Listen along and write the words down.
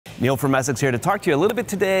Neil from Essex here to talk to you a little bit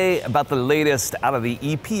today about the latest out of the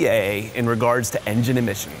EPA in regards to engine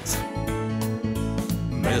emissions.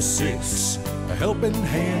 Essex, a helping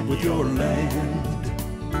hand with your land.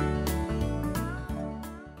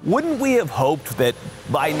 Wouldn't we have hoped that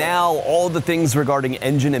by now all the things regarding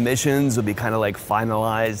engine emissions would be kind of like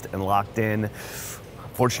finalized and locked in?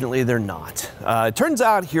 Fortunately, they're not. It turns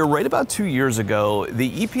out here, right about 2 years ago,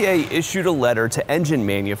 the EPA issued a letter to engine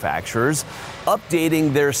manufacturers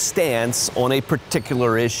updating their stance on a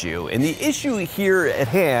particular issue. And the issue here at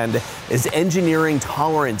hand is engineering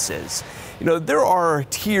tolerances. You know, there are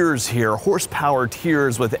tiers here, horsepower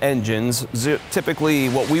tiers with engines, typically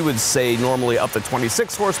what we would say normally up to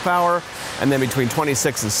 26 horsepower, and then between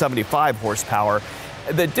 26 and 75 horsepower.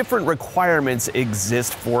 The different requirements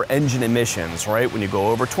exist for engine emissions, right? When you go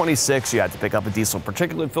over 26, you have to pick up a diesel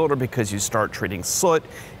particulate filter because you start treating soot.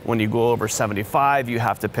 When you go over 75, you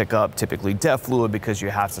have to pick up typically DEF fluid because you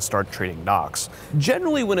have to start treating NOx.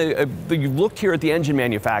 Generally, when you look here at the engine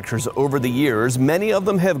manufacturers over the years, many of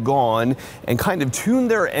them have gone and kind of tuned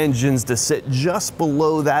their engines to sit just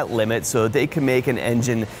below that limit so that they can make an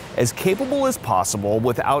engine as capable as possible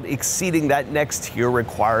without exceeding that next tier,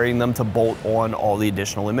 requiring them to bolt on all the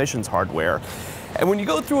additional emissions hardware. And when you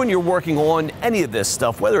go through and you're working on any of this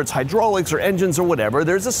stuff, whether it's hydraulics or engines or whatever,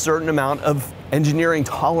 there's a certain amount of engineering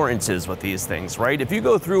tolerances with these things, right? If you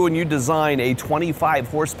go through and you design a 25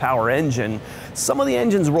 horsepower engine, some of the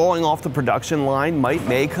engines rolling off the production line might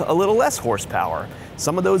make a little less horsepower.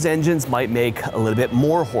 Some of those engines might make a little bit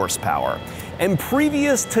more horsepower. And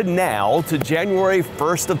previous to now, to January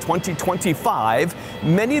 1st of 2025,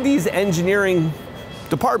 many of these engineering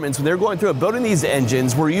departments, when they're going through and building these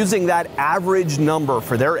engines, were using that average number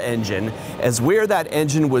for their engine as where that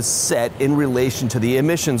engine was set in relation to the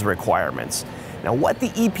emissions requirements. Now, what the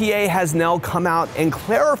EPA has now come out and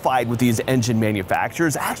clarified with these engine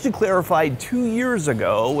manufacturers, actually clarified 2 years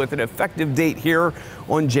ago with an effective date here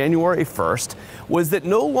on January 1st, was that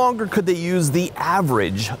no longer could they use the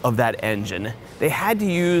average of that engine. They had to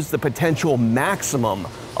use the potential maximum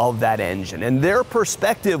of that engine. And their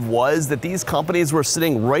perspective was that these companies were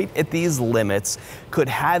sitting right at these limits, could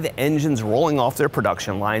have engines rolling off their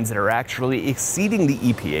production lines that are actually exceeding the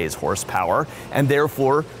EPA's horsepower, and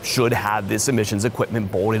therefore should have this emissions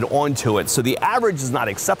equipment bolted onto it. So the average is not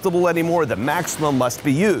acceptable anymore, the maximum must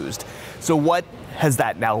be used. So what has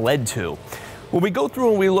that now led to? When we go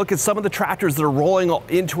through and we look at some of the tractors that are rolling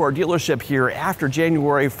into our dealership here after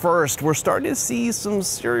January 1st, we're starting to see some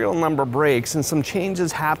serial number breaks and some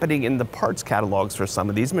changes happening in the parts catalogs for some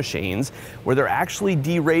of these machines, where they're actually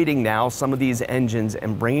derating now some of these engines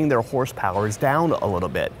and bringing their horsepowers down a little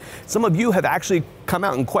bit. Some of you have actually come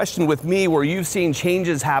out and questioned with me where you've seen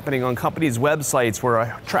changes happening on companies' websites where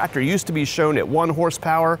a tractor used to be shown at 1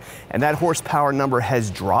 horsepower and that horsepower number has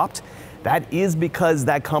dropped. That is because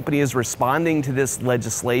that company is responding to this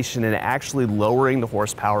legislation and actually lowering the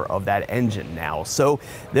horsepower of that engine now. So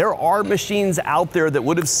there are machines out there that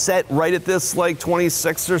would have set right at this like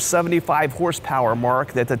 26 or 75 horsepower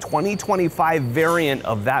mark, that the 2025 variant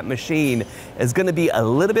of that machine is going to be a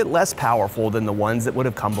little bit less powerful than the ones that would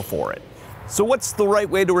have come before it. So what's the right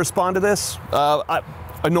way to respond to this?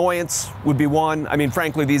 Annoyance would be one. I mean,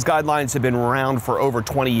 frankly, these guidelines have been around for over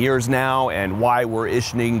 20 years now, and why we're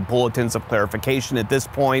issuing bulletins of clarification at this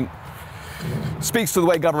point speaks to the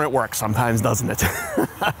way government works sometimes, doesn't it?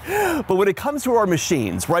 But when it comes to our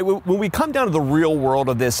machines, right, when we come down to the real world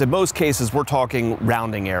of this, in most cases, we're talking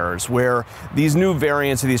rounding errors, where these new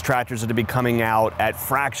variants of these tractors are to be coming out at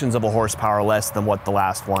fractions of a horsepower less than what the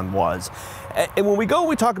last one was. And when we go,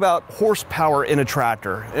 we talk about horsepower in a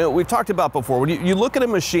tractor. We've talked about before, when you look at a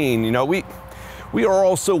machine, you know, we are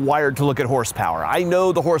also wired to look at horsepower. I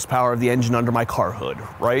know the horsepower of the engine under my car hood,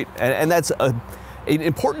 right? And that's an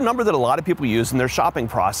important number that a lot of people use in their shopping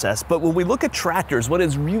process. But when we look at tractors, what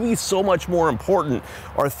is really so much more important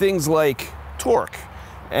are things like torque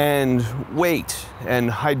and weight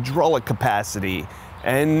and hydraulic capacity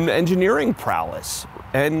and engineering prowess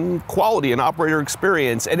and quality and operator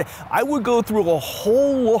experience. And I would go through a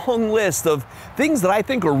whole long list of things that I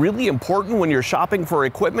think are really important when you're shopping for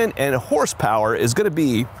equipment, and horsepower is going to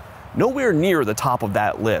be nowhere near the top of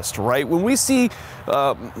that list, right? When we see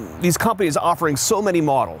these companies offering so many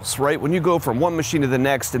models, right? When you go from one machine to the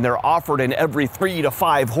next and they're offered in every 3 to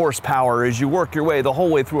 5 horsepower as you work your way the whole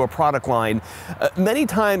way through a product line, many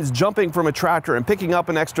times jumping from a tractor and picking up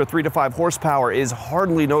an extra 3 to 5 horsepower is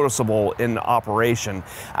hardly noticeable in operation.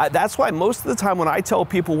 That's why most of the time when I tell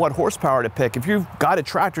people what horsepower to pick, if you've got a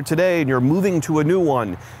tractor today and you're moving to a new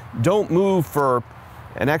one, don't move for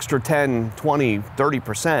an extra 10, 20,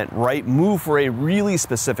 30%, right? Move for a really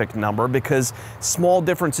specific number, because small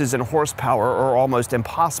differences in horsepower are almost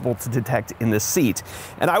impossible to detect in the seat.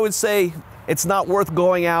 And I would say it's not worth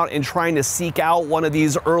going out and trying to seek out one of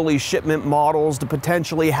these early shipment models to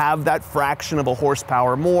potentially have that fraction of a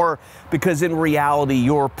horsepower more, because in reality,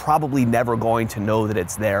 you're probably never going to know that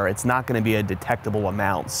it's there. It's not going to be a detectable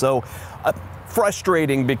amount. So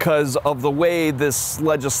frustrating because of the way this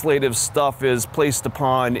legislative stuff is placed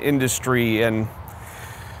upon industry, and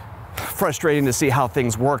frustrating to see how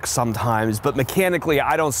things work sometimes. But mechanically,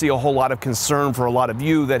 I don't see a whole lot of concern for a lot of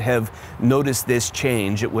you that have noticed this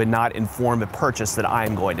change. It would not inform a purchase that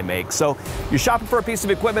I'm going to make. So you're shopping for a piece of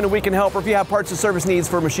equipment and we can help, or if you have parts and service needs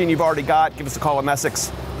for a machine you've already got, give us a call at Messick's.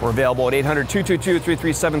 We're available at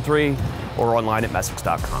 800-222-3373 or online at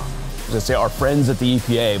Messicks.com. As I say, our friends at the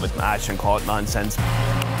EPA, but I shouldn't call it nonsense.